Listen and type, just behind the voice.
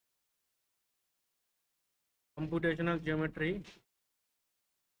computational geometry.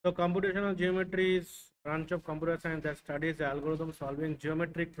 So computational geometry is branch of computer science that studies algorithms solving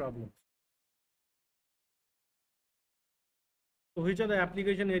geometric problems. So which are the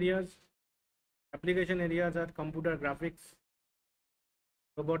application areas? Application areas are computer graphics,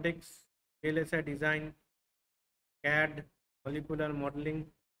 robotics, VLSI design, CAD, molecular modeling,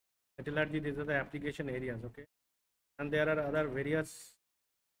 metallurgy. These are the application areas, okay? And there are other various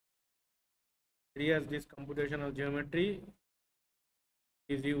areas this computational geometry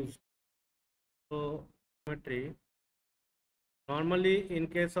is used. So geometry, normally in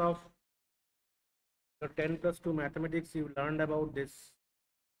case of the 10+2 mathematics, you learned about this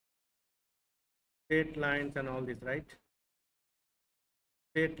straight lines and all this, right?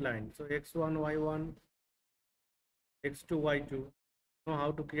 Straight line. So x1, y1, x2, y2. Know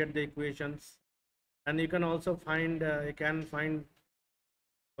how to create the equations, and you can also find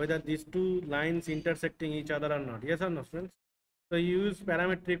whether these two lines intersecting each other or not. Yes or no, friends? So you use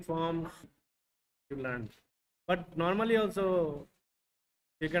parametric forms you learn, but normally also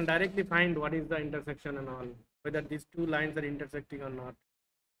you can directly find what is the intersection and all, whether these two lines are intersecting or not.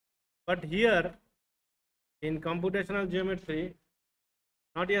 But here in computational geometry,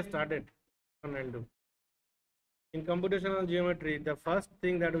 not yet started. I'll do. In computational geometry, the first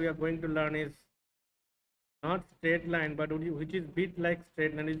thing that we are going to learn is not straight line, but which is bit like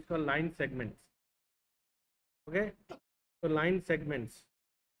straight line. It's called line segments. Okay, so line segments.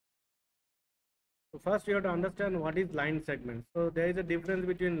 So first you have to understand what is line segment. So there is a difference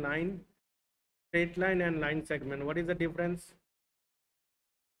between line, straight line and line segment. What is the difference?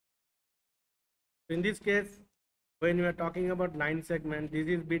 In this case, when we are talking about line segment, this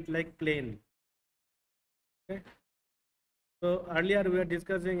is bit like plane. Okay. So earlier we were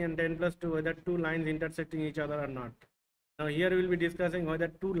discussing in 10+2 whether two lines intersecting each other or not. Now here we will be discussing whether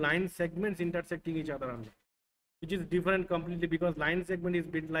two line segments intersecting each other or not, which is different completely, because line segment is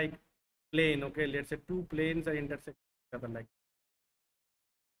bit like plane. Okay, let's say two planes are intersecting each other like.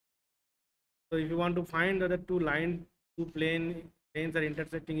 So if you want to find whether two planes are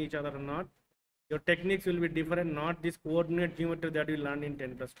intersecting each other or not, your techniques will be different, not this coordinate geometry that we learned in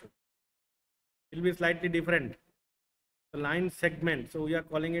 10+2. It will be slightly different. The line segment, so we are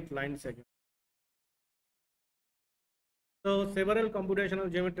calling it line segment. So several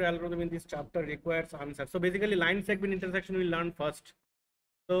computational geometry algorithms in this chapter requires answers. So basically line segment intersection we will learn first.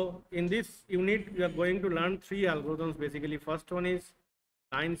 So in this unit we are going to learn three algorithms basically. First one is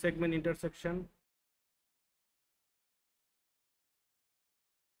line segment intersection.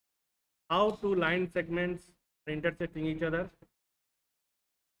 How two line segments are intersecting each other.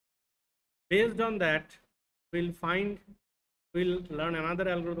 Based on that, we'll learn another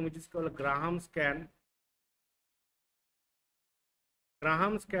algorithm which is called Graham scan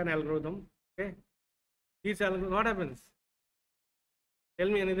algorithm. Okay, this algorithm, what happens? Tell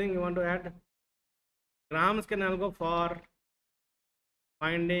me anything you want to add. Graham scan algo for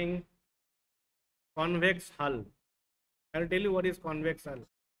finding convex hull. I'll tell you what is convex hull.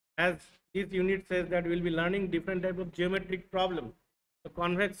 As this unit says that we'll be learning different type of geometric problem. The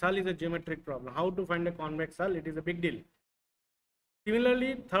convex hull is a geometric problem. How to find a convex hull? It is a big deal.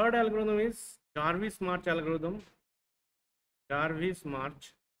 Similarly, third algorithm is Jarvis-March algorithm.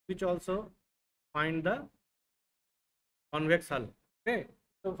 Jarvis-March, which also find the convex hull. Okay,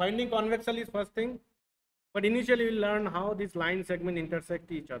 so finding convex hull is first thing, but initially we'll learn how these line segments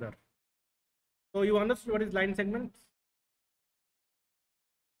intersect each other. So you understood what is line segments?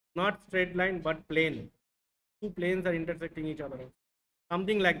 Not straight line, but plane. Two planes are intersecting each other.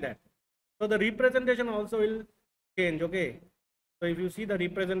 Something like that. So the representation also will change. Okay. So if you see the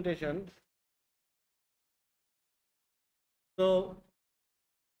representation, so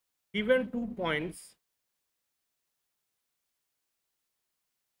given 2 points,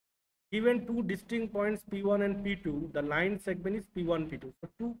 given two distinct points P1 and P2, the line segment is P1, P2. So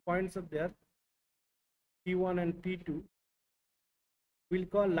 2 points are there, P1 and P2. We'll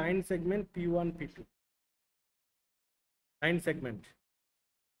call line segment P1, P2. Line segment.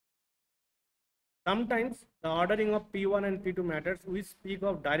 Sometimes the ordering of P1 and P2 matters. We speak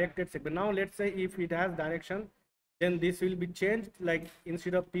of directed segment. Now let's say if it has direction, then this will be changed, like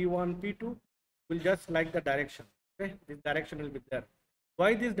instead of P1, P2, we'll just like the direction. Okay, this direction will be there.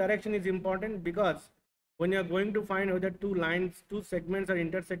 Why this direction is important? Because when you are going to find whether two segments are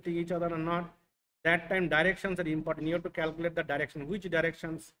intersecting each other or not, that time directions are important. You have to calculate the direction, which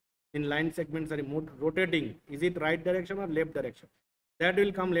directions in line segments are rotating. Is it right direction or left direction? That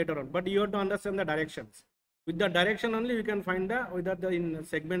will come later on, but you have to understand the directions. With the direction only we can find whether the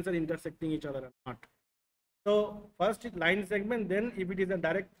segments are intersecting each other or not. So first is line segment, then if it is a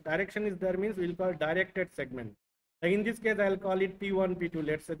direction is there means we'll call directed segment. Like in this case, I'll call it P1, P2.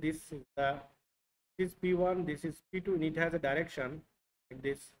 Let's say this is P1, this is P2, and it has a direction like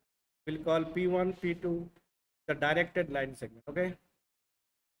this. We'll call P1, P2 the directed line segment. Okay.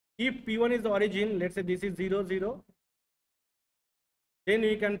 If P1 is the origin, let's say this is 0, 0. Then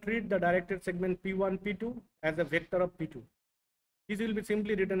we can treat the directed segment P1, P2 as a vector of P2. This will be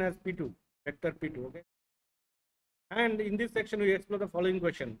simply written as P2, vector P2. Okay. And in this section, we explore the following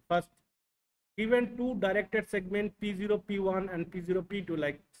question. First, given two directed segment P0, P1 and P0, P2,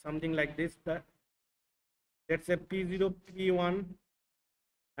 like something like this, let's say P0, P1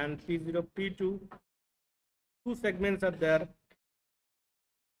 and P0, P2, two segments are there.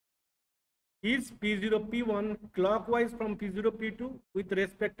 Is P0, P1 clockwise from P0, P2 with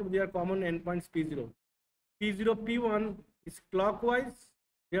respect to their common endpoints P0? P0, P1 is clockwise,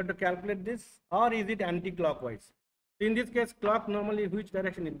 we have to calculate this, or is it anti-clockwise? In this case, clock normally which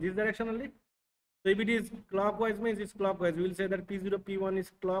direction is? This direction only. So if it is clockwise means it's clockwise. We will say that P0, P1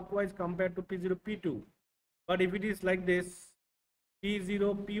 is clockwise compared to P0, P2. But if it is like this,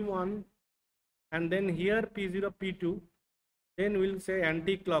 P0, P1, and then here P0, P2, then we'll say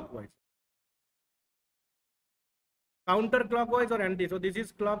anti-clockwise. Counterclockwise or anti? So this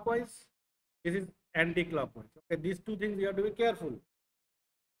is clockwise, this is anti-clockwise. Okay, these two things you have to be careful.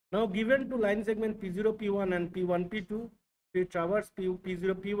 Now, given to line segment P0, P1 and P1, P2, we traverse P0,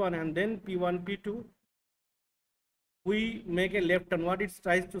 P1 and then P1, P2. We make a left turn. What it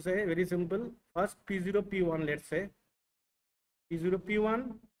tries to say? Very simple. First P0, P1, let's say P0,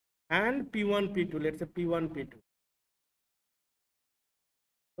 P1 and P1, P2. Let's say P1, P2.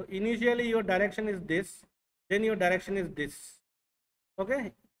 So initially your direction is this, then your direction is this.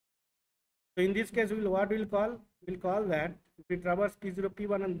 Okay. So in this case, what we'll call? We'll call that if we traverse P0,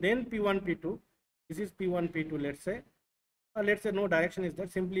 P1 and then P1, P2. This is P1, P2. Let's say no direction is there.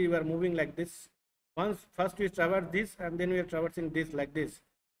 Simply we are moving like this. First we traverse this and then we are traversing this like this.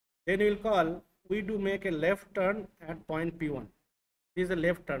 Then we will call, we do make a left turn at point P1. This is a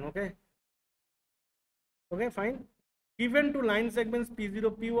left turn. Okay. Okay, fine. Given to line segments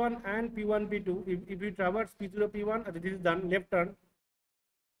P0, P1 and P1, P2, if we traverse P0, P1, this is done, left turn.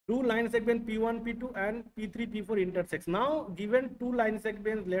 Do line segment P1, P2 and P3, P4 intersects. Now, given two line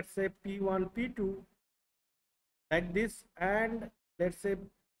segments, let's say P1, P2, like this, and let's say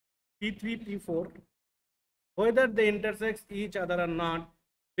P3, P4, whether they intersect each other or not,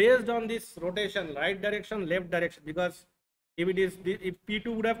 based on this rotation, right direction, left direction, because if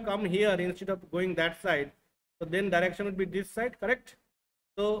P2 would have come here instead of going that side, so then direction would be this side, correct?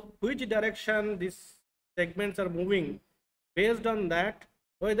 So which direction these segments are moving, based on that,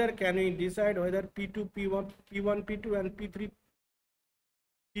 whether can we decide whether P2, P1, P2 and P3,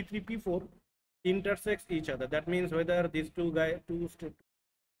 P4 intersects each other. That means whether these two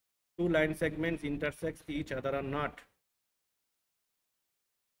line segments intersect each other or not.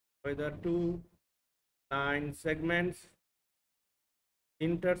 Whether two line segments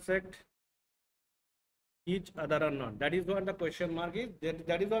intersect each other or not. That is what the question mark is.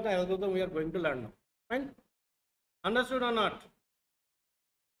 That is what the algorithm we are going to learn now. Fine? Understood or not?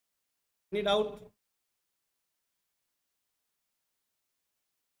 Any doubt?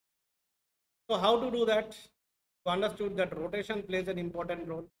 So how to do that? You understood that rotation plays an important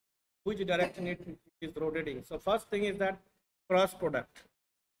role. Which direction it is rotating. So first thing is that cross product.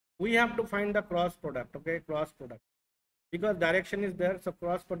 We have to find the cross product. Okay, cross product. Because direction is there, so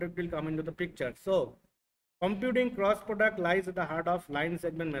cross product will come into the picture. So computing cross product lies at the heart of line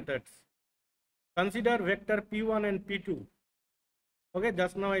segment methods. Consider vector P1 and P2. Okay,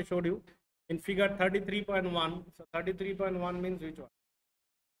 just now I showed you in figure 33.1. So 33.1 means which one?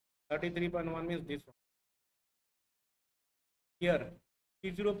 33.1 means this one. Here,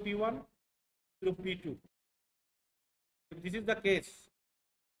 P0, P1, P0, P2. If this is the case,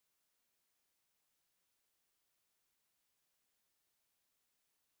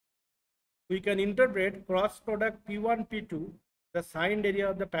 we can interpret cross product P1, P2, the signed area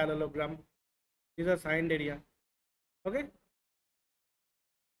of the parallelogram. This is a signed area. Okay.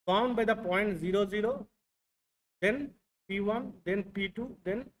 Formed by the point 0, 0, then P1, then P2,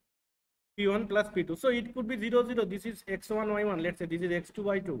 then P1 plus P2. So it could be 0, 0. This is x1, y1. Let's say this is x2,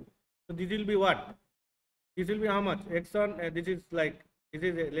 y2. So this will be what? This will be how much? X1, this is like, this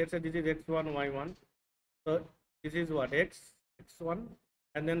is, let's say this is x1, y1. So this is what? X1.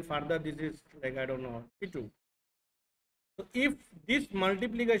 And then further this is like, I don't know, P2. So if this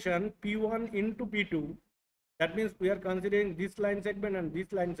multiplication P1 into P2, that means we are considering this line segment and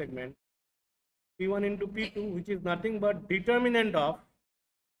this line segment, P1 into P2, which is nothing but determinant of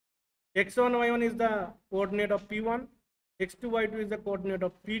x1 y1 is the coordinate of p1, x2 y2 is the coordinate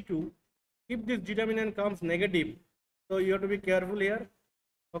of p2. If this determinant comes negative, so you have to be careful here.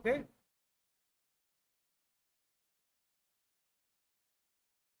 Okay,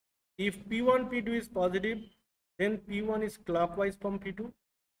 if p1 p2 is positive, then p1 is clockwise from p2,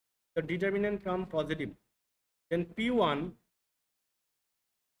 the determinant comes positive, then p1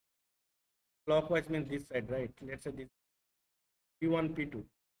 clockwise means this side, right? Let's say this p1 p2,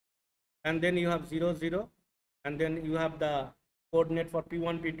 and then you have 0 0, and then you have the coordinate for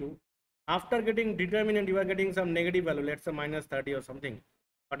p1 p2. After getting determinant, you are getting some negative value, let's say minus 30 or something,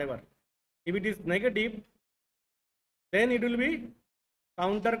 whatever. If it is negative, then it will be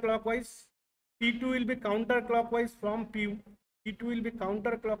counterclockwise. P2 will be counterclockwise from P. P2 will be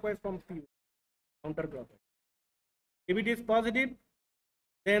counterclockwise from P. Counterclockwise. If it is positive,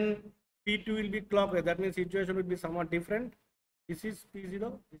 then P2 will be clockwise. That means situation will be somewhat different. This is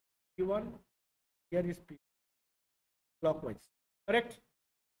P0, this is P1, here is P. Clockwise. Correct?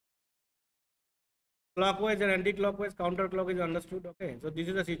 Clockwise and anti-clockwise, counterclockwise understood. Okay, so this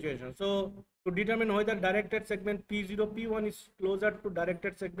is the situation. So to determine whether directed segment P0 P1 is closer to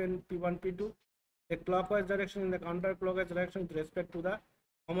directed segment P1 P2, the clockwise direction and the counterclockwise direction with respect to the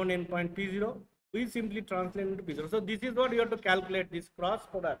common endpoint P0, we simply translate into P0. So this is what you have to calculate, this cross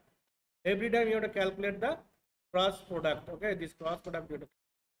product. Every time you have to calculate the cross product. Okay, this cross product you have to.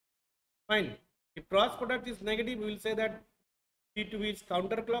 Fine. If cross product is negative, we will say that P2 is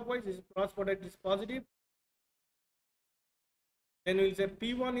counterclockwise, if cross product is positive, then we will say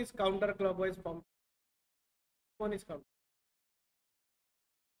P1 is counterclockwise from P1 is counter.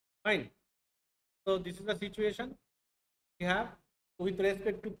 Fine. So this is the situation we have with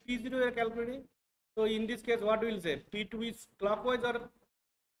respect to P0 we are calculating. So in this case, what we will say? P2 is clockwise or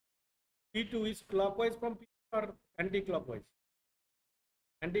P2 is clockwise from P or anti-clockwise?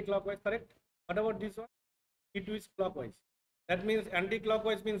 Anti-clockwise, correct? What about this one? P2 is clockwise. That means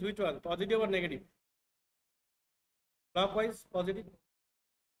anti-clockwise means which one? Positive or negative? Clockwise, positive.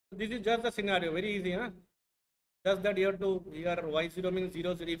 This is just the scenario, very easy, huh? Just that you have to, here y0 means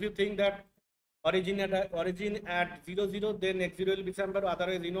 0 0. If you think that origin at 0 0, then x0 will be somewhere,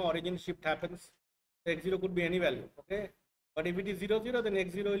 otherwise you know origin shift happens. So x0 could be any value, okay? But if it is 0 0, then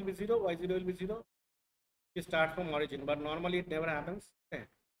x0 will be 0, y0 will be 0. You start from origin, but normally it never happens. Okay.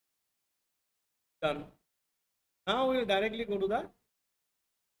 Done. Now we will directly go to the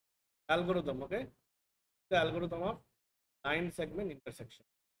algorithm, okay? The algorithm of line segment intersection.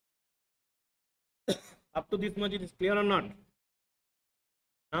 Up to this much it is clear or not?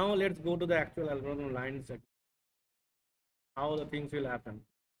 Now let's go to the actual algorithm line segment. How the things will happen.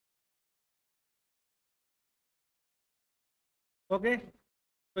 Okay,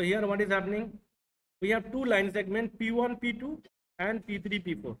 so here what is happening? We have two line segments, P1 P2 and P3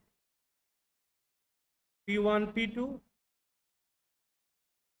 P4. P1 P2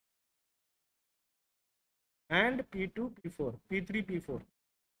 and P2 P4, P3 P4.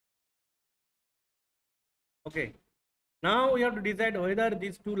 Okay, now we have to decide whether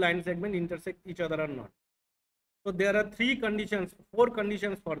these two line segments intersect each other or not. So there are four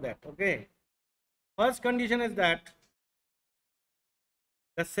conditions for that. Okay, first condition is that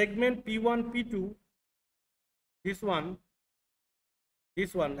the segment P1 P2, this one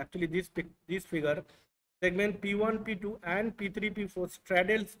actually this figure, segment P1 P2 and P3 P4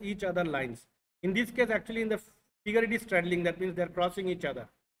 straddles each other lines. In this case, actually in the figure it is straddling, that means they are crossing each other.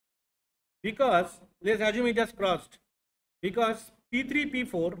 Because let's assume it just crossed, because P3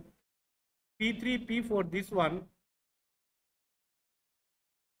 P4 this one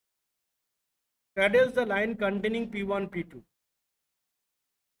straddles the line containing P1 P2.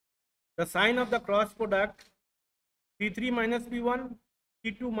 The sign of the cross product P3 minus P1,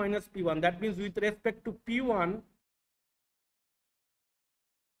 P2 minus P1, that means with respect to P1,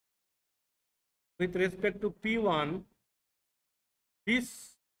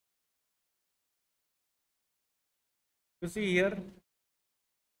 this, you see here,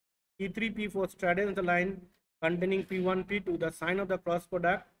 P3 P4 straddles the line containing P1 P2, the sign of the cross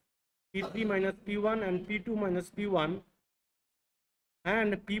product P3 minus P1 and P2 minus P1,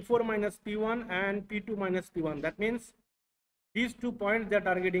 and P4 minus P1 and P2 minus P1. That means these 2 points they are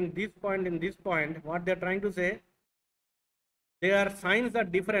targeting, this point and this point. What they are trying to say, their signs are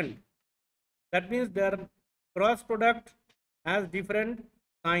different. That means their cross product has different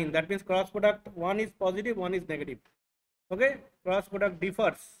sign. That means cross product, one is positive, one is negative. Okay, cross product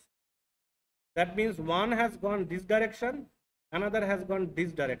differs. That means one has gone this direction, another has gone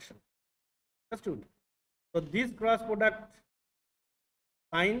this direction. Understood? So this cross product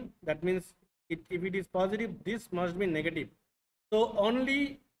sign, that means if it is positive, this must be negative. So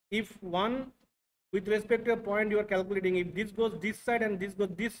only if one with respect to a point you are calculating, if this goes this side and this goes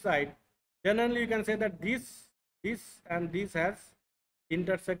this side, then only you can say that this and this has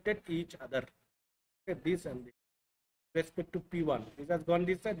intersected each other. Okay, this and this respect to P1. This has gone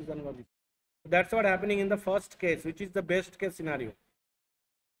this side, this has gone this side. So that's what happening in the first case, which is the best case scenario.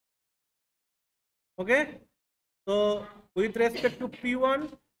 Okay. So with respect to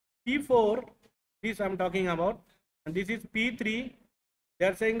P1, P4, this I'm talking about, and this is P3. They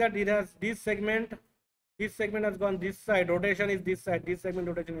are saying that it has this segment has gone this side, rotation is this side, this segment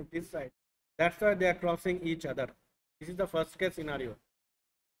rotation is this side. That's why they are crossing each other. This is the first case scenario.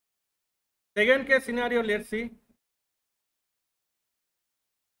 Second case scenario, let's see.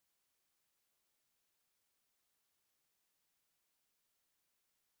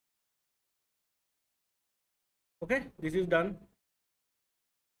 Okay, this is done.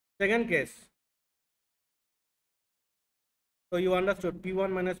 Second case. So you understood P1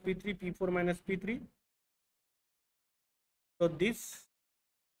 minus P3, P4 minus P3. So this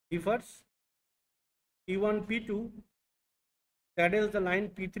differs. P1, P2 straddles the line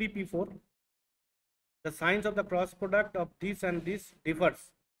P3, P4. The signs of the cross product of this and this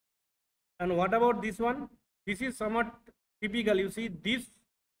differs. And what about this one? This is somewhat typical. You see this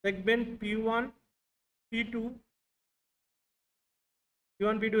segment P1, P2.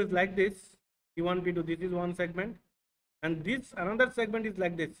 P1, P2 is like this. P1, P2, this is one segment. And this another segment is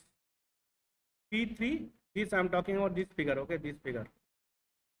like this. P3, this I'm talking about this figure, okay, this figure.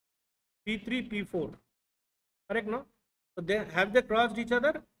 P3, P4. Correct, no? So have they crossed each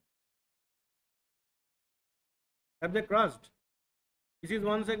other? Have they crossed? This is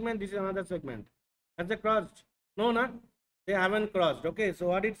one segment, this is another segment. Have they crossed? No, no, they haven't crossed. Okay, so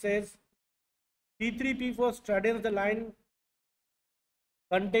what it says, P3, P4 straddles the line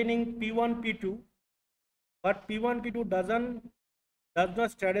containing P1, P2, but P1, P2 does not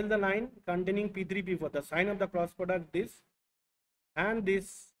straddle the line containing P3, P4. The sign of the cross product, this and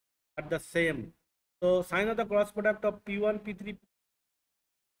this are the same. So sign of the cross product of P1, P3,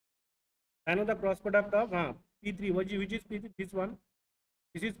 sign of the cross product of P3, which is P3, this one,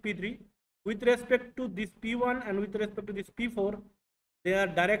 this is P3. With respect to this P1 and with respect to this P4, their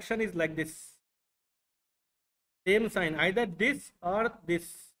direction is like this. Same sign, either this or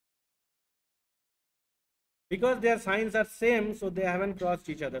this. Because their signs are same, so they haven't crossed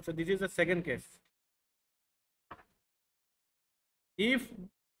each other. So this is the second case. If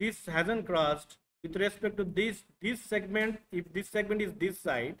this hasn't crossed with respect to this segment, if this segment is this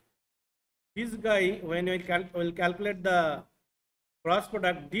side, this guy, when we will calculate the cross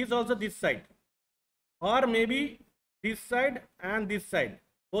product, this also this side, or maybe this side and this side,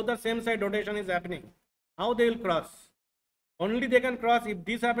 both the same side rotation is happening. How they will cross? Only they can cross if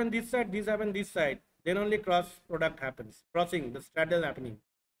this happens this side, this happens this side, then only cross product happens, crossing, the straddle happening.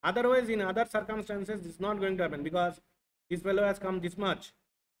 Otherwise, in other circumstances, this is not going to happen, because this fellow has come this much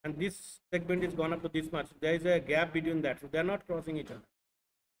and this segment is gone up to this much. There is a gap between that, so they are not crossing each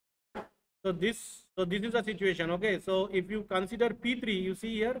other. So this is the situation. Okay, so if you consider P3, you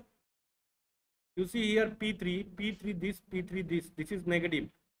see here P3 this, P3 this is negative.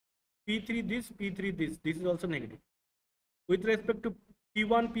 P3 this is also negative. With respect to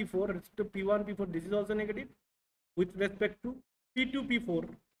P1, P4, this is also negative. With respect to P2, P4,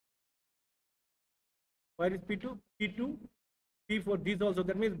 where is P2? P2, P4, this also.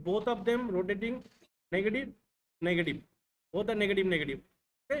 That means both of them rotating negative. Both are negative.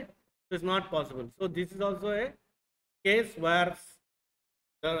 Okay, so it's not possible. So this is also a case where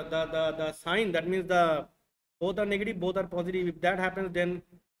the sign, that means the both are negative, both are positive. If that happens, then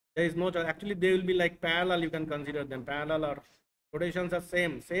there is no choice. Actually, they will be like parallel. You can consider them parallel, or rotations are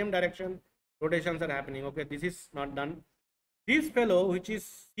same direction, rotations are happening. Okay, this is not done. This fellow, which is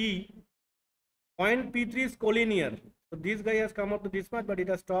C, point P3 is collinear. So this guy has come up to this much, but it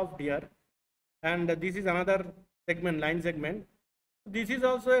has stopped here. And this is another segment, line segment. This is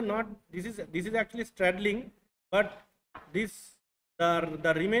also not, this is actually straddling, but this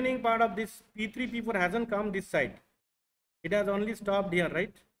the remaining part of this P3, P4 hasn't come this side. It has only stopped here,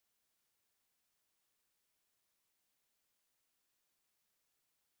 right?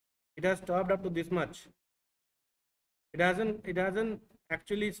 It has stopped up to this much. It hasn't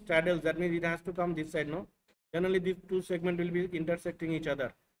actually straddled. That means it has to come this side, no? Generally, these two segments will be intersecting each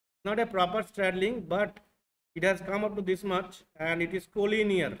other. Not a proper straddling, but it has come up to this much and it is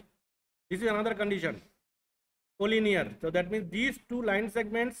collinear. This is another condition. Collinear. So that means these two line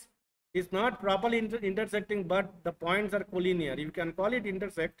segments is not properly intersecting, but the points are collinear. You can call it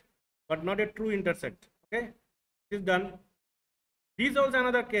intersect, but not a true intersect. Okay, this is done. This is also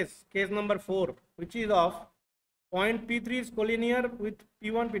another case number 4, which is of point P3 is collinear with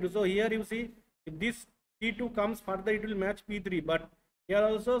P1, P2. So here you see, if this P2 comes further, it will match P3. But here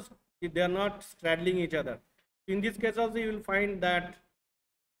also, they are not straddling each other. In this case also, you will find that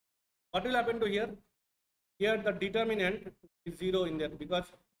what will happen to here? Here the determinant is 0 in there because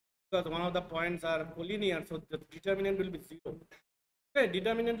one of the points are collinear, so the determinant will be 0. Okay,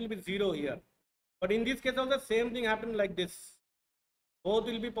 determinant will be 0 here. But in this case also, same thing happened like this. Both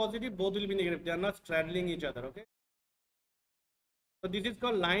will be positive, both will be negative. They are not straddling each other. Okay. So this is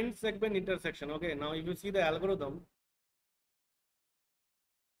called line segment intersection. Okay. Now if you see the algorithm,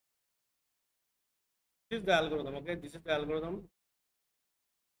 this is the algorithm. Okay. This is the algorithm.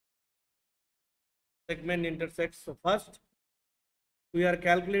 Segment intersects. So first we are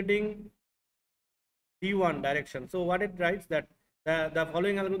calculating D1 direction. So what it writes that the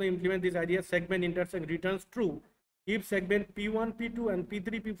following algorithm implement this idea: segment intersect returns true if segment P1, P2 and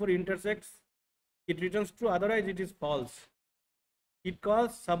P3, P4 intersects. It returns true, otherwise it is false. It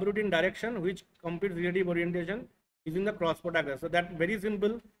calls subroutine direction which computes relative orientation using the cross product. So that very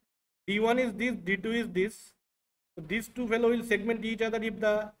simple. D1 is this, D2 is this. So these two fellow will segment each other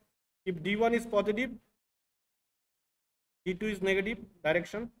if D1 is positive, D2 is negative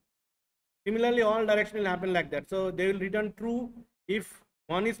direction. Similarly, all direction will happen like that. So they will return true if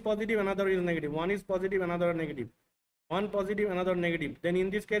one is positive, another is negative. One is positive, another negative. One positive, another negative. Then in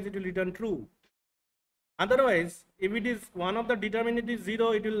this case, it will return true. Otherwise, if it is one of the determinant is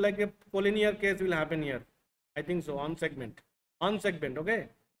 0, it will like a collinear case will happen here. I think so, on segment. On segment, okay.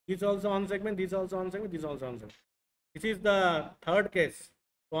 This also on segment, this also on segment, this also on segment. This is the third case.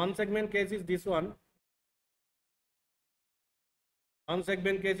 So on segment case is this one. On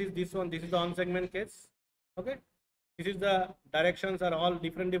segment case is this one. This is the on segment case. Okay. This is the directions are all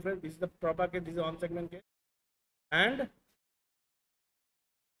different. This is the proper case. This is on segment case. And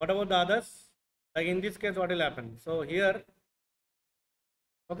what about the others? Like in this case, what will happen? So here,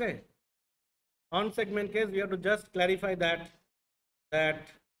 okay, on segment case, we have to just clarify that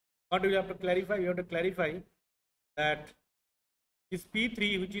what do we have to clarify? We have to clarify that this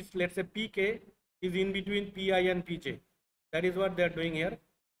P3, which is let's say Pk, is in between Pi and Pj. That is what they are doing here.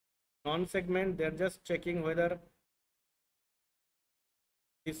 On segment, they are just checking whether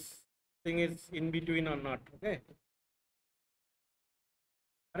this thing is in between or not. Okay,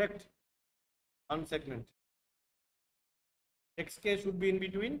 correct. On segment, xk should be in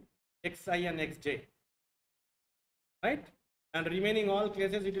between xi and xj, right? And remaining all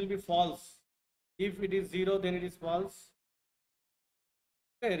cases it will be false. If it is 0, then it is false.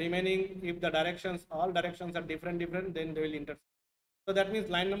 Okay, remaining if the directions, all directions are different, then they will intersect. So that means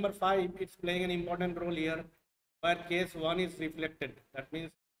line number 5, it's playing an important role here, where case 1 is reflected. That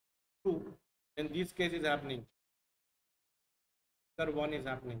means 2, then this case is happening. Here 1 is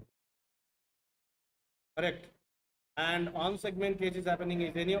happening. Correct. And on segment case is happening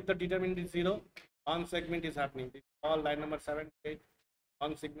is any of the determinant is 0, on segment is happening. This all line number 7, 8,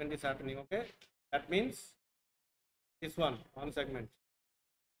 on segment is happening. Okay. That means this one on segment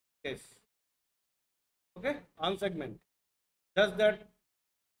case. Okay, on segment. Just that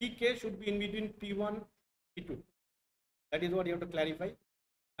Pk should be in between P1, P2. That is what you have to clarify.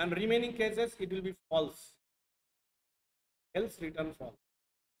 And remaining cases it will be false. Else return false.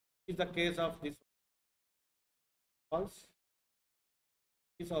 This is the case of this one. False.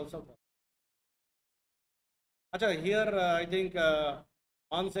 Is also false. Achha, here I think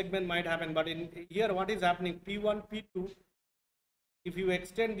on segment might happen, but in here what is happening? P1, P2. If you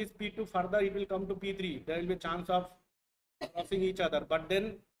extend this P2 further, it will come to P3. There will be a chance of crossing each other. But then,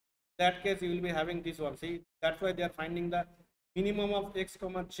 in that case, you will be having this one. See, that's why they are finding the minimum of x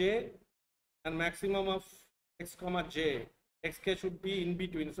comma j and maximum of x comma j. Xk should be in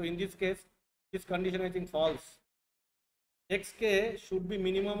between. So in this case, this condition I think false. Xk should be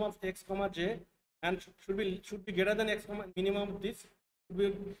minimum of x comma j and should be greater than x comma minimum of this, should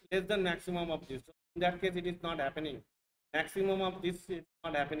be less than maximum of this. So in that case, it is not happening. Maximum of this is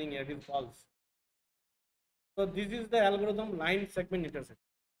not happening here, it is false. So this is the algorithm line segment intersection.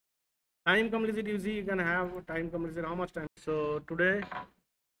 Time complexity, you see, you can have time complexity, how much time? So today,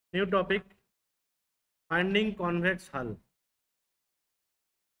 new topic, finding convex hull.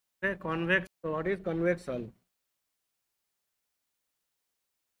 Okay, convex, so what is convex hull?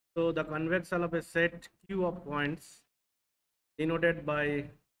 So the convex hull of a set Q of points denoted by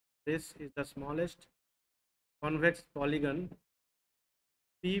this is the smallest convex polygon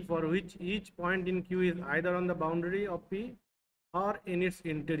P for which each point in Q is either on the boundary of P or in its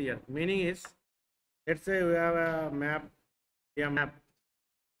interior. Meaning is, let's say we have a map.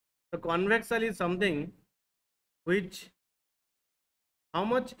 The convex hull is something which how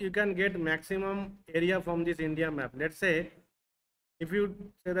much you can get maximum area from this India map. Let's say if you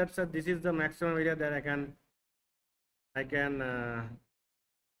say that, sir, this is the maximum area that I can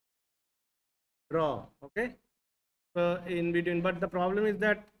draw. Okay, so in between, but the problem is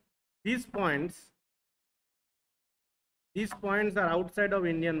that these points are outside of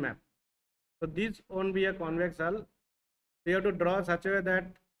Indian map, so this won't be a convex hull. So you have to draw such a way that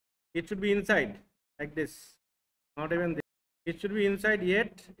it should be inside, like this, not even this. It should be inside,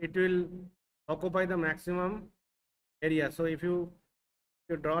 yet it will occupy the maximum area. So if you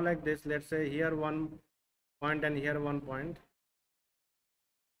draw like this, let's say here one point and here one point,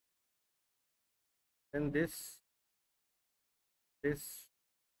 then this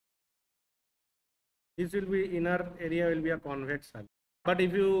will be, inner area will be a convex hull. But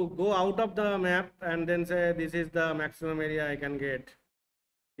if you go out of the map and then say this is the maximum area I can get,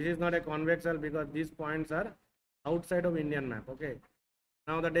 this is not a convex hull because these points are outside of Indian map. Okay,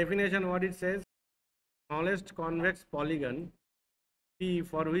 now the definition, what it says: smallest convex polygon P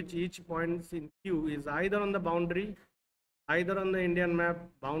for which each point in Q is either on the boundary, either on the Indian map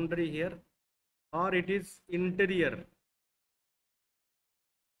boundary here, or it is interior,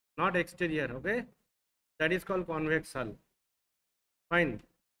 not exterior. Okay, that is called convex hull. Fine.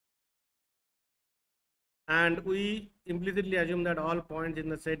 And we implicitly assume that all points in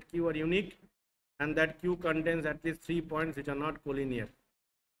the set Q are unique and that Q contains at least 3 points which are not collinear.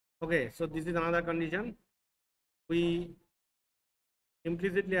 Okay, so this is another condition. We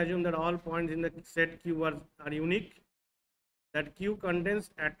implicitly assume that all points in the set Q are unique, that Q contains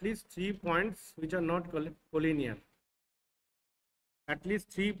at least 3 points which are not collinear. At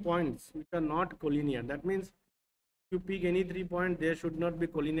least 3 points which are not collinear. That means if you pick any 3 points, they should not be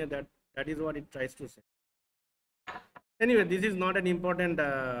collinear. That is what it tries to say. Anyway, this is not an important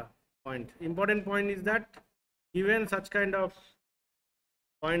point. Important point is that given such kind of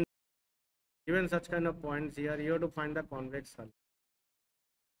points here, you have to find the convex hull.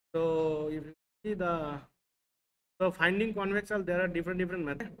 So if you see finding convex hull, there are different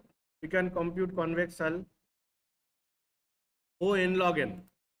methods. We can compute convex hull O n log n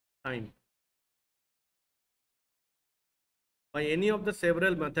time by any of the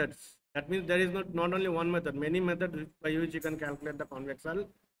several methods. That means there is not only one method, many methods by which you can calculate the convex hull.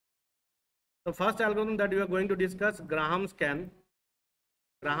 The first algorithm that we are going to discuss, Graham-Scan.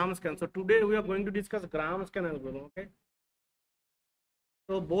 So today we are going to discuss Graham-Scan algorithm. Okay.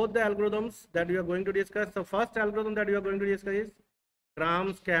 So both the algorithms that we are going to discuss, the first algorithm that we are going to discuss is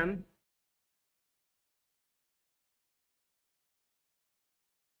Graham-Scan.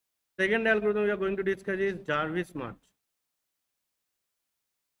 Second algorithm we are going to discuss is Jarvis-March.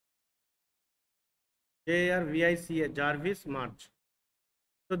 J-A-R-V-I-C-A, Jarvis-March.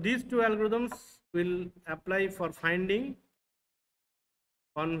 So these two algorithms will apply for finding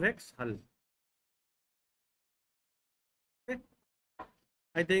convex hull. Okay.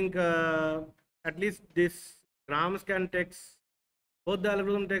 I think at least this Graham-Scan takes, both the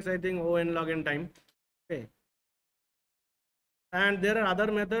algorithm takes, I think, O n log n time. Okay. And there are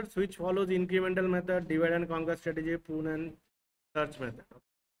other methods which follows incremental method, divide and conquer strategy, prune and search method. Okay.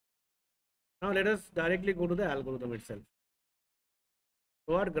 Now let us directly go to the algorithm itself.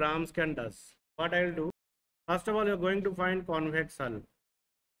 So what Graham-Scan does, what I will do, first of all, you are going to find convex hull.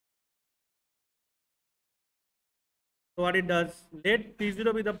 So what it does, let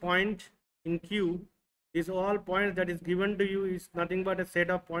P0 be the point in Q. Is all points that is given to you is nothing but a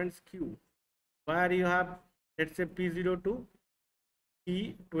set of points Q, where you have, let's say, P0 to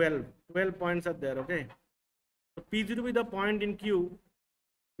P12. 12 points are there. Okay. So P0 be the point in Q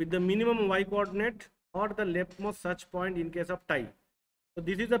with the minimum y coordinate or the leftmost such point in case of tie. So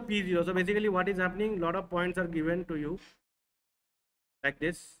this is the P0. So basically what is happening, lot of points are given to you like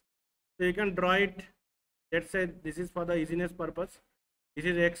this. So you can draw it. Let's say this is for the easiness purpose. This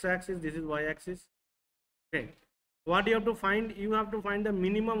is x-axis, this is y-axis. Okay. What you have to find? You have to find the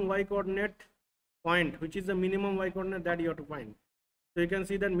minimum y coordinate point, which is the minimum y coordinate that you have to find. So you can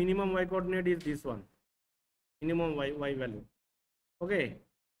see that minimum y coordinate is this one, minimum y value. Okay.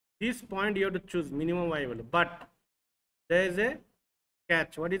 This point you have to choose minimum y value, but there is a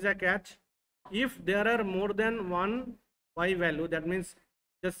catch. What is a catch? If there are more than one y value, that means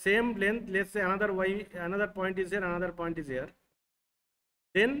the same length, let's say another point is here, another point is here,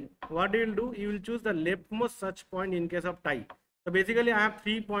 then what you will do, you will choose the leftmost such point in case of tie. So basically I have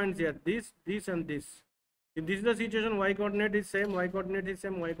 3 points here, this and this. If this is the situation, y coordinate is same, y coordinate is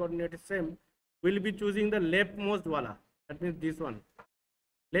same, y coordinate is same, we will be choosing the leftmost wala, that means this one,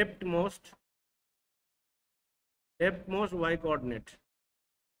 leftmost y coordinate.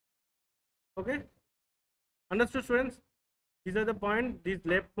 Okay, understood, students? These are the points, this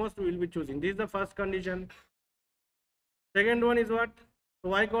leftmost we will be choosing. This is the first condition. Second one is what? So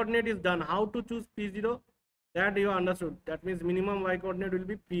y coordinate is done. How to choose P0? That you understood. That means minimum y coordinate will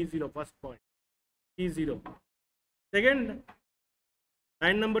be P0, first point. P0. Second,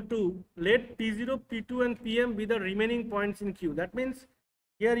 line number 2, let P0, P2 and PM be the remaining points in Q. That means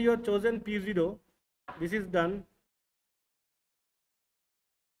here you have chosen P0. This is done.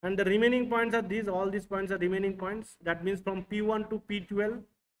 And the remaining points are these. All these points are remaining points. That means from P1 to P12,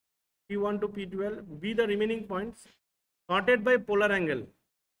 P1 to P12, be the remaining points sorted by polar angle.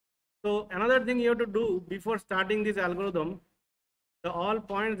 So another thing you have to do before starting this algorithm, the all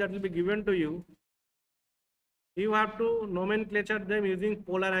points that will be given to you, you have to nomenclature them using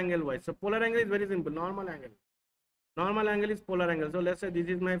polar angle wise. So polar angle is very simple, normal angle. Normal angle is polar angle. So let's say this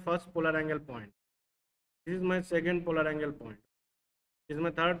is my first polar angle point. This is my second polar angle point. This is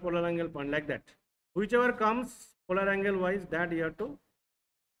my third polar angle point, like that. Whichever comes polar angle wise, that you have to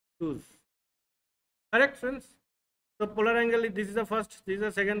choose. Correct, friends? So polar angle, this is the first, this is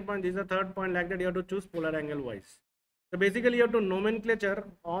the second point, this is the third point, like that you have to choose polar angle wise. So basically you have to nomenclature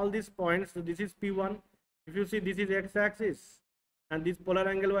all these points. So this is P1. If you see, this is x-axis, and this polar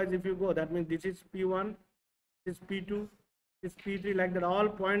angle wise if you go, that means this is P1, this is P2, this is P3, like that. All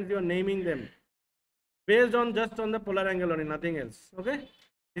points you are naming them based on just on the polar angle only, nothing else. Okay,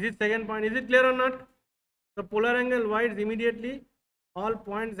 this is second point. Is it clear or not? So polar angle wise, immediately all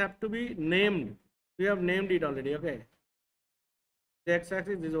points have to be named. We have named it already. Okay, the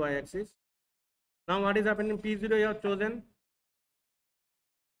x-axis, this is y-axis. Now what is happening? P0 you have chosen.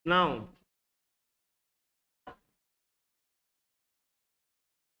 Now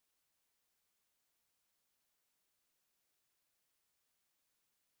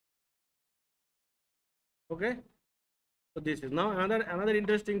okay, so this is now another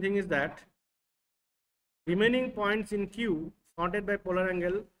interesting thing is that remaining points in Q sorted by polar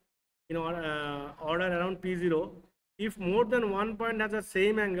angle in order around P0. If more than one point has the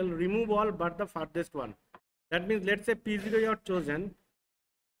same angle, remove all but the farthest one. That means let's say P0 you have chosen,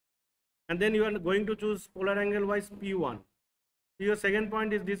 and then you are going to choose polar angle wise P1. So your second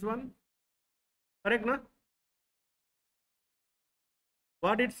point is this one. Correct, na?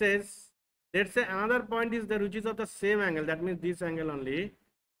 What it says, let's say another point is there which is of the same angle. That means this angle only.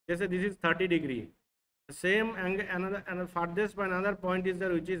 Let's say this is 30 degree. The same angle, another farthest point, another point is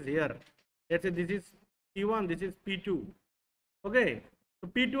there which is here. Let's say this is P1, this is P2. Okay, so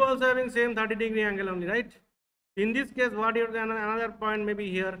P2 also having same 30 degree angle only, right? In this case, what you have another point maybe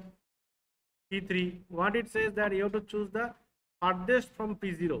here, P3. What it says that you have to choose the farthest from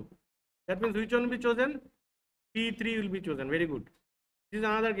P0. That means which one will be chosen? P3 will be chosen. Very good. This is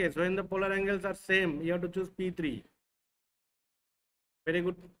another case when the polar angles are same. You have to choose P3. Very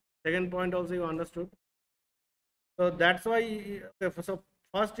good. Second point also you understood. So that's why. Okay, so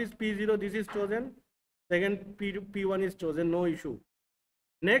first is P0. This is chosen. Second P1 is chosen. No issue.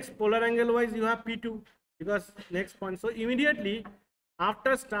 Next polar angle wise you have P2 because next point. So immediately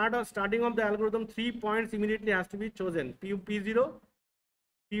after starting of the algorithm, 3 points immediately has to be chosen. P0,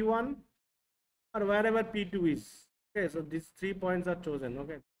 P1, or wherever P2 is. Okay, so these 3 points are chosen.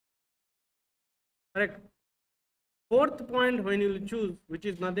 Okay, correct. Fourth point when you will choose, which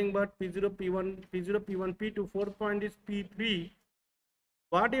is nothing but P0, P1, P2. Fourth point is P3.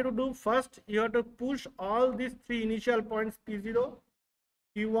 What you have to do first, you have to push all these 3 initial points P0,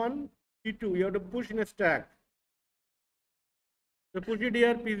 P1, P2. You have to push in a stack. So push it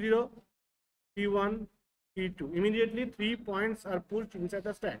here P0, P1, P2. Immediately 3 points are pushed inside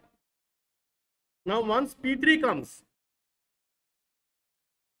the stack. Now once P3 comes,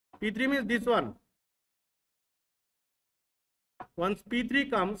 P3 means this one. Once P3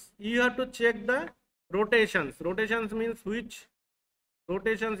 comes, you have to check the rotations. Rotations means which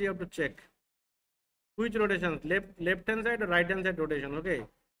rotations you have to check. Which rotations? Left hand side or right hand side rotation. Okay.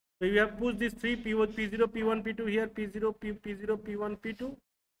 So you have pushed these 3 P0, P1, P2 here, P0, P1, P2.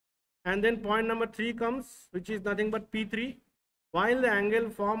 And then point number 3 comes, which is nothing but P3. While the angle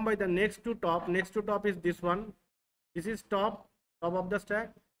formed by the next to top is this one. This is top of the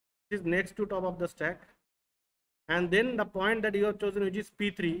stack. This is next to top of the stack. And then the point that you have chosen, which is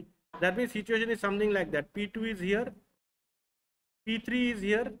P3. That means situation is something like that. P2 is here. P3 is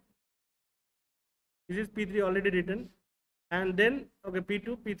here. This is P3 already written. And then, okay,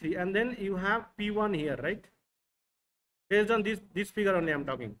 P2, P3. And then you have P1 here, right? Based on this figure only I am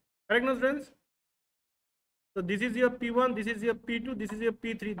talking. Correct, no friends? So this is your P1, this is your P2, this is your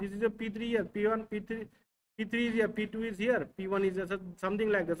P3, this is your P3 here, P1, P3, P3 is here, P2 is here, P1 is here, something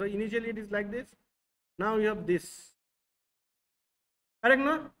like that. So initially it is like this. Now you have this. Correct,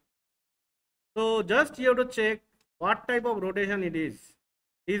 no? So just you have to check what type of rotation it is.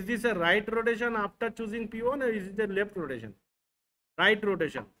 Is this a right rotation after choosing P1 or is it a left rotation? Right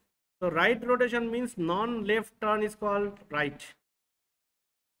rotation. So right rotation means non-left turn is called right.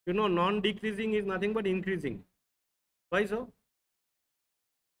 You know, non-decreasing is nothing but increasing. Why so?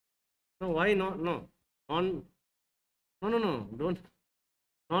 No, why not? No. No. Don't.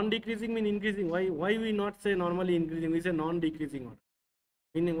 Non-decreasing means increasing. Why we not say normally increasing? We say non-decreasing order.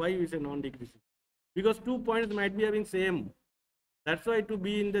 Meaning why we say non-decreasing? Because 2 points might be having same. That's why to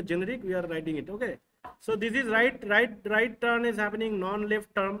be in the generic we are writing it. Okay. So this is right turn is happening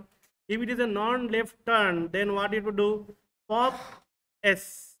non-left turn. If it is a non-left turn, then what it would do? Pop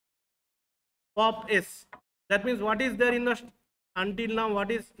S. Pop S. That means what is there in the until now?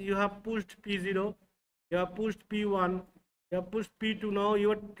 What is you have pushed P0, you have pushed P1, you have pushed P2. Now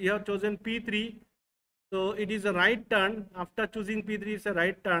you have chosen P3. So it is a right turn. After choosing P3, it's a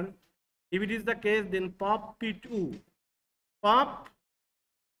right turn. If it is the case, then pop P2. Pop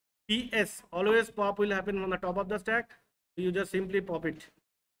PS. Always pop will happen on the top of the stack. So you just simply pop it.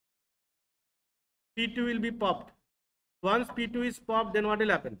 P2 will be popped. Once P2 is popped, then what will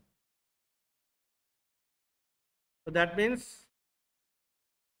happen? So that means,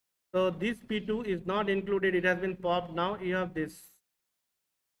 so this P2 is not included. It has been popped. Now you have this.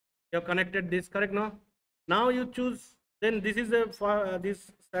 You have connected this, correct? Now you choose. Then this is a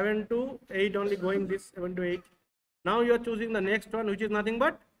this 7 to 8 only going this 7 to 8. Now you are choosing the next one, which is nothing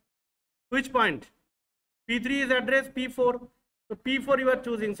but which point? P3 is address P4. So P4 you are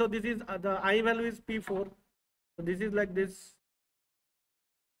choosing. So this is the I value is P4. So this is like this.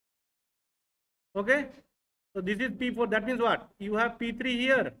 Okay. So this is P4. That means what? You have P3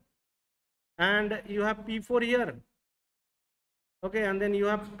 here and you have P4 here. Okay. And then you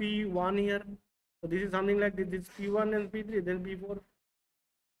have P1 here. So this is something like this. This is P1 and P3, then P4.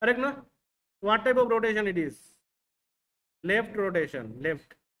 Correct, no? What type of rotation it is? Left rotation.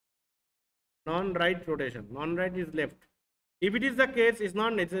 Left. Non-right rotation. Non-right is left. If it is the case, it's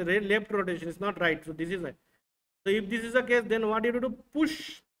not. It's a left rotation. It's not right. So this is right. So if this is the case, then what you have to do?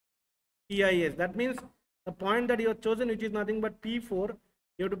 Push PIS. That means the point that you have chosen, which is nothing but P4,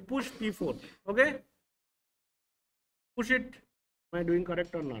 you have to push P4. Okay? Push it. Am I doing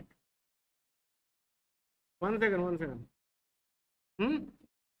correct or not? One second.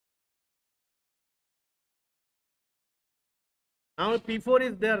 Now P4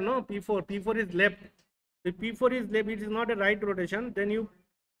 is there, no? P4 is left. If P4 is left, it is not a right rotation. Then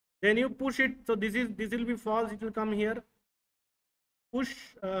you push it. So this will be false. It will come here. Push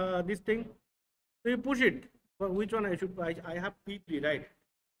this thing. So you push it. For which one I should? I have P3, right?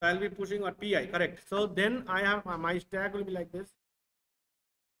 So I'll be pushing or PI, correct? So then I have my stack will be like this.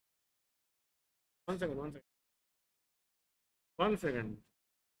 One second.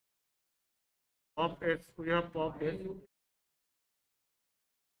 Pop S. We have pop S.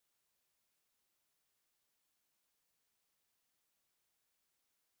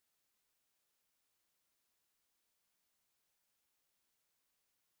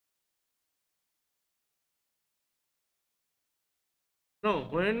 No,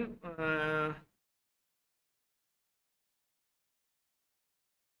 when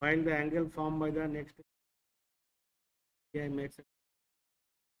find the angle formed by the next PI makes it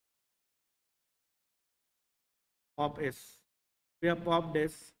pop S. We have popped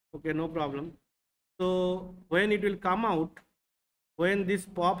S. Okay, no problem. So when it will come out, when this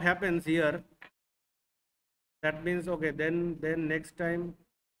pop happens here, that means okay, then next time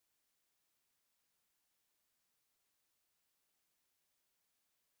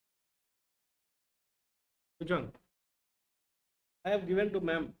which one? I have given to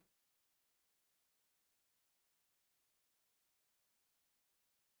ma'am.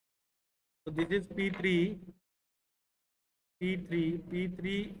 So this is P3, P3,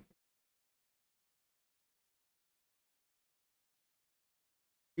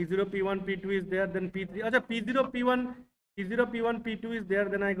 P0, P1, P2 is there, then P3. Acha, P0, P1, P2 is there,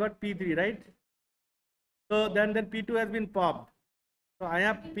 then I got P3, right? So then P2 has been popped. So I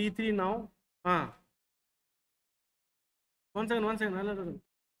have P3 now. One second.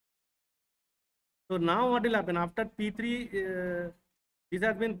 So now what will happen? After P3, this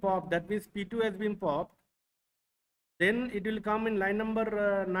has been popped. That means P2 has been popped. Then it will come in line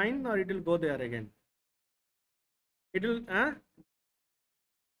number 9 or it will go there again. It will,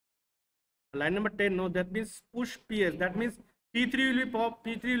 line number 10, no, that means push PS. That means P3 will be popped,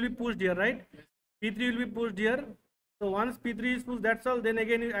 P3 will be pushed here, right? P3 will be pushed here. So once P3 is pushed, that's all. Then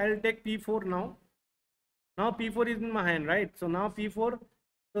again, I will take P4 now. Now P4 is in my hand, right? So now P4,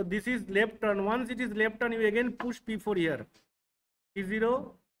 so this is left turn. Once it is left turn, you again push P4 here.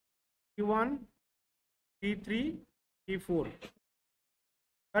 P0, P1, P3, P4.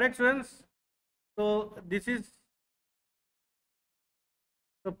 Correct, students? So this is,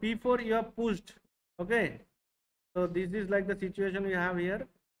 so P4 you have pushed. Okay. So this is like the situation we have here.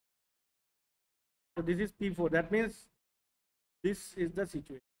 So this is P4. That means this is the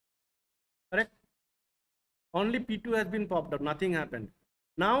situation. Correct? Only P2 has been popped up. Nothing happened.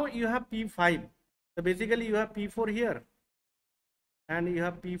 Now you have P5. So basically you have P4 here. And you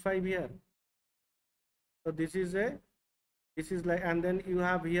have P5 here. So this is like, and then you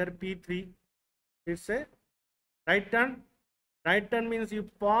have here P3. It's a right turn. Right turn means you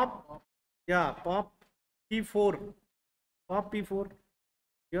pop, yeah, pop P4. Pop P4.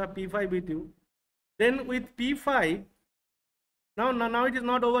 You have P5 with you. Then with P5, now it is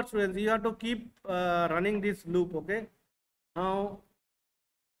not over, students. You have to keep running this loop, okay? Now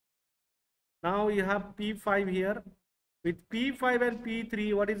you have P5 here. With P5 and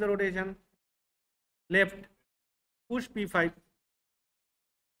P3, what is the rotation? Left. Push P5.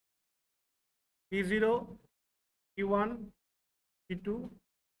 P0, P1, P2,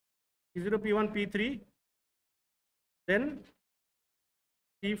 P0, P1, P3, then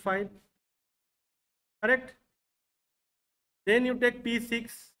P5. Correct? Then you take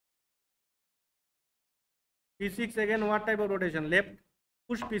P6. P6 again, what type of rotation? Left.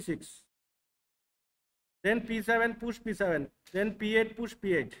 Push P6. Then P7, push P7. Then P8, push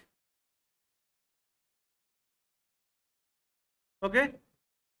P8. Okay?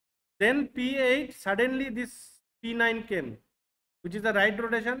 Then P8, suddenly this P9 came, which is the right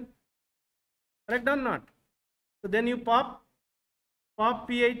rotation. Correct or not? So then you pop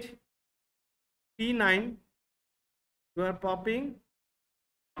P8, P9. You are popping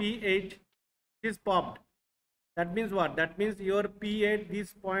P8. Is popped. That means what? That means your P8,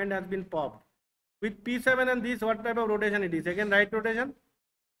 this point has been popped. With P7 and this, what type of rotation it is? Again, right rotation.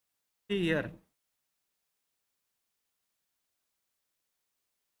 See here.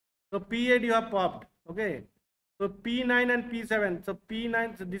 So P8 you have popped. Okay. So P9 and P7. So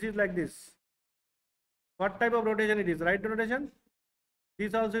P9, so this is like this. What type of rotation it is? Right rotation.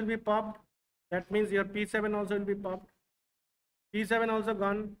 This also will be popped. That means your P7 also will be popped. P7 also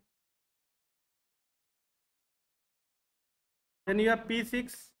gone. Then you have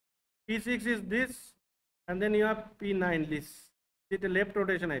P6. P6 is this. And then you have P9 this. It's a left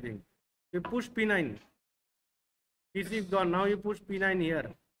rotation, I think. You push P9. P6 gone. Now you push P9 here.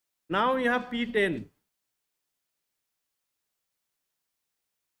 Now you have P10.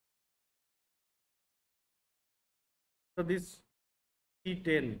 So this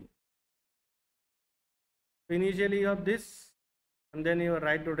P10. So initially you have this and then your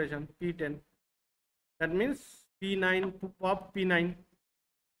right rotation P10. That means P9, pop P9.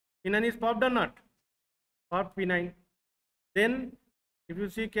 P9 is popped or not? Pop P9. Then if you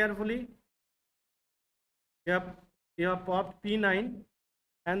see carefully, you have popped P9.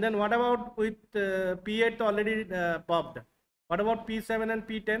 And then what about with P8 already popped? What about P7 and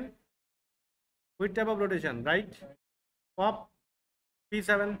P10? Which type of rotation? Right? Pop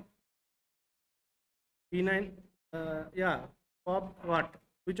P7, P9. Yeah, pop what?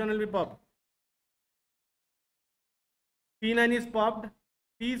 Which one will be popped? P9 is popped.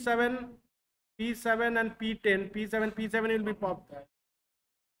 P7 and P10. P7 will be popped.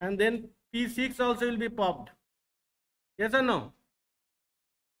 And then P6 also will be popped. Yes or no?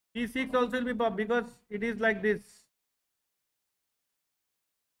 P6 also will be popped because it is like this.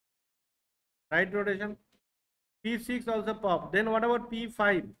 Right rotation. P6 also popped. Then what about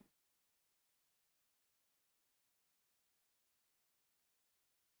P5?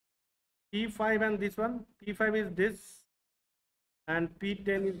 P5 and this one. P5 is this. And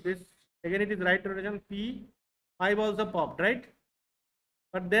P10 is this. Again it is right rotation. P5 also popped, right?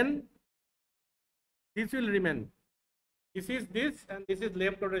 But then this will remain. This is this and this is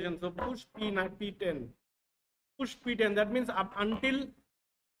left rotation. So push P9, P10. Push P10. That means up until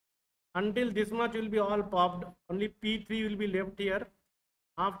this much will be all popped. Only P3 will be left here.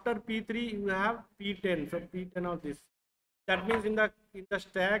 After P3 you have P10. So P10 of this. That means in the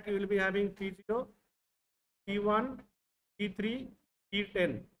stack you will be having P0, P1, P3,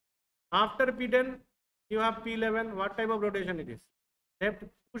 P10. After P10 you have P11. What type of rotation it is? Left,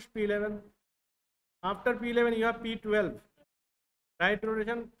 push P11. After P11 you have P12. Right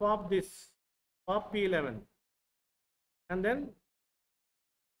rotation, pop this. Pop P11. And then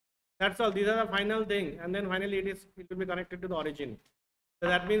that's all. These are the final thing. And then finally it will be connected to the origin. So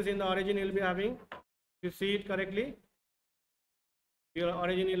that means in the origin you will be having, if you see it correctly, your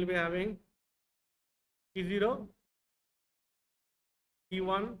origin will be having P0,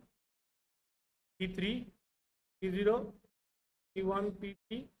 P1, P3, P0, P1,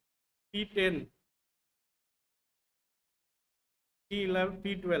 P3, P10. P11,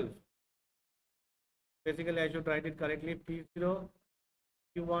 P12. Basically, I should write it correctly. P0,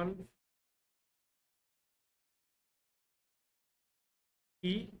 P1,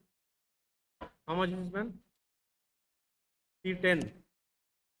 P. How much is this, man? P10.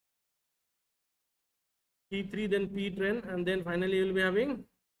 P3, then P10, and then finally you will be having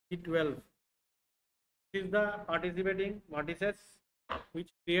P12. This is the participating vortices which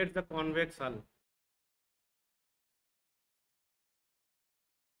creates the convex hull.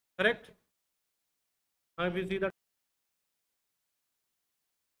 Correct? Now if you see the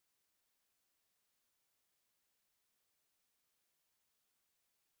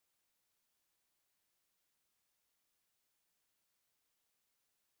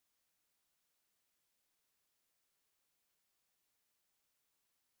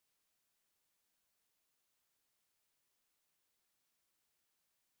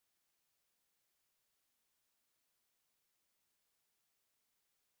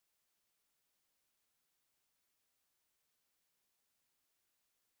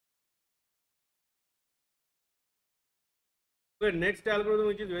next algorithm,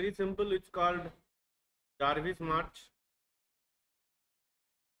 which is very simple, it's called Jarvis-March.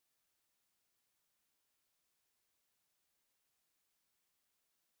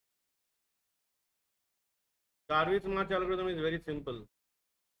 Jarvis-March algorithm is very simple.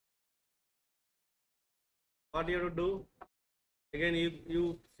 What you have to do? Again,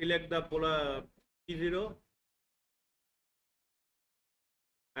 you select the polar P0,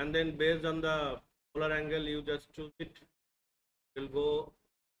 and then based on the polar angle, you just choose it. It will go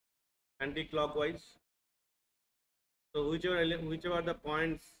anti-clockwise. So whichever the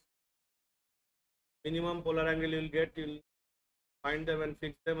points minimum polar angle you will get, you will find them and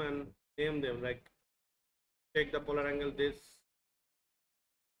fix them and name them. Like take the polar angle this.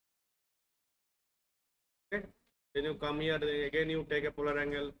 Okay. Then you come here, again you take a polar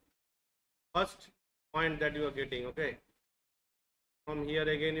angle. First point that you are getting, okay. From here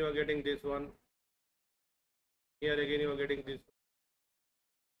again you are getting this one. Here again you are getting this one.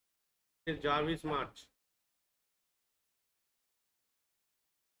 This is Jarvis-March.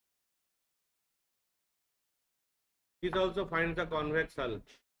 This also finds the convex hull.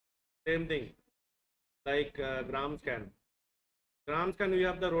 Same thing, like gram scan. Gram scan, we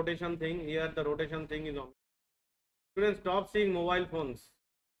have the rotation thing. Here the rotation thing is on. Students, stop seeing mobile phones.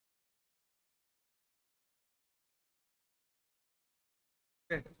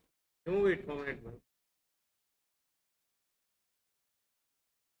 Okay, remove it from it.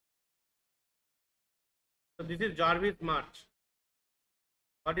 So this is Jarvis-March.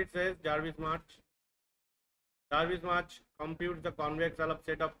 What it says, Jarvis-March. Jarvis-March computes the convex hull of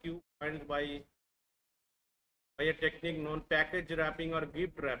set of Q points by a technique known package wrapping or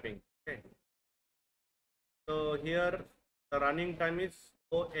gift wrapping. Okay. So here the running time is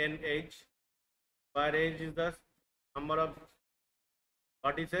ONH, where H is the number of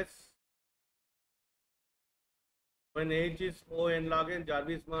vortices. When H is ON log n,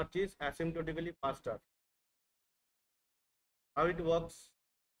 Jarvis-March is asymptotically faster. How it works?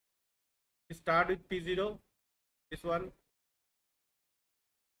 We start with P0. This one,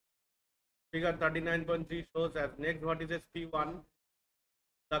 figure 39.3 shows as next vortices P1.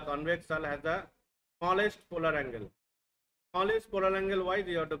 The convex hull has the smallest polar angle. Smallest polar angle wise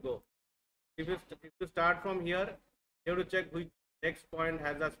you have to go. If you start from here, you have to check which next point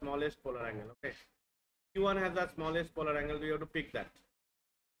has the smallest polar angle. Okay, P1 has the smallest polar angle, so you have to pick that.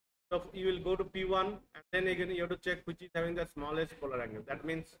 So you will go to P1 and then again you have to check which is having the smallest polar angle. That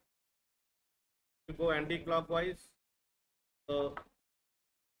means you go anti-clockwise. So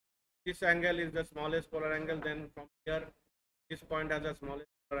this angle is the smallest polar angle. Then from here, this point has the smallest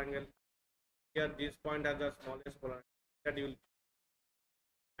polar angle. Here, this point has the smallest polar angle. That you will,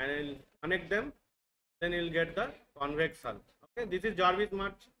 and you will connect them. Then you will get the convex hull. Okay, this is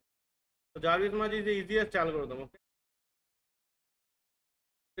Jarvis-March. So Jarvis-March is the easiest algorithm. Okay,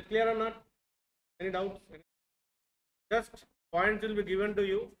 is it clear or not? Any doubts? Just points will be given to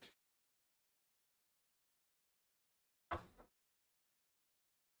you.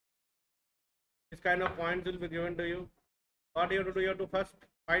 This kind of points will be given to you. What you have to do? You have to first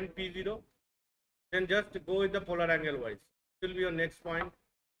find P0, then just go with the polar angle wise. It will be your next point.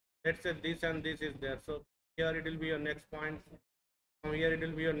 Let's say this and this is there. So here it will be your next point. From here it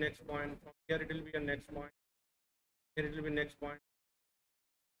will be your next point. From here it will be your next point. Here it will be next point.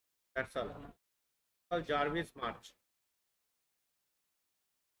 That's all. It's called Jarvis-March.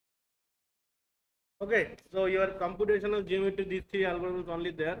 Okay, so your computational geometry, these three algorithms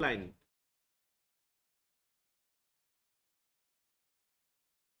only there. Line.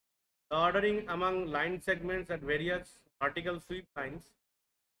 The ordering among line segments at various vertical sweep lines,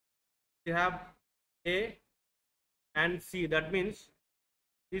 we have A and C. That means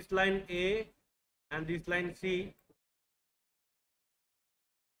this line A and this line C.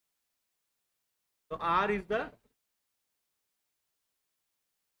 So R is the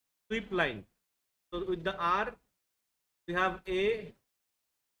sweep line. So with the R, we have A.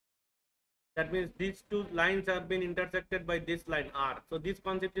 That means these two lines have been intersected by this line R. So this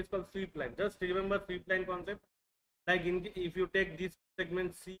concept is called sweep line. Just remember sweep line concept. Like if you take this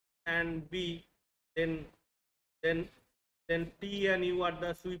segment C and B, then T and U are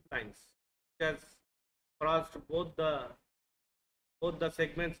the sweep lines, which has crossed both the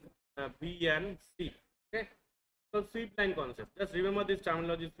segments B and C. Okay. So sweep line concept. Just remember this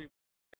terminology. Sweep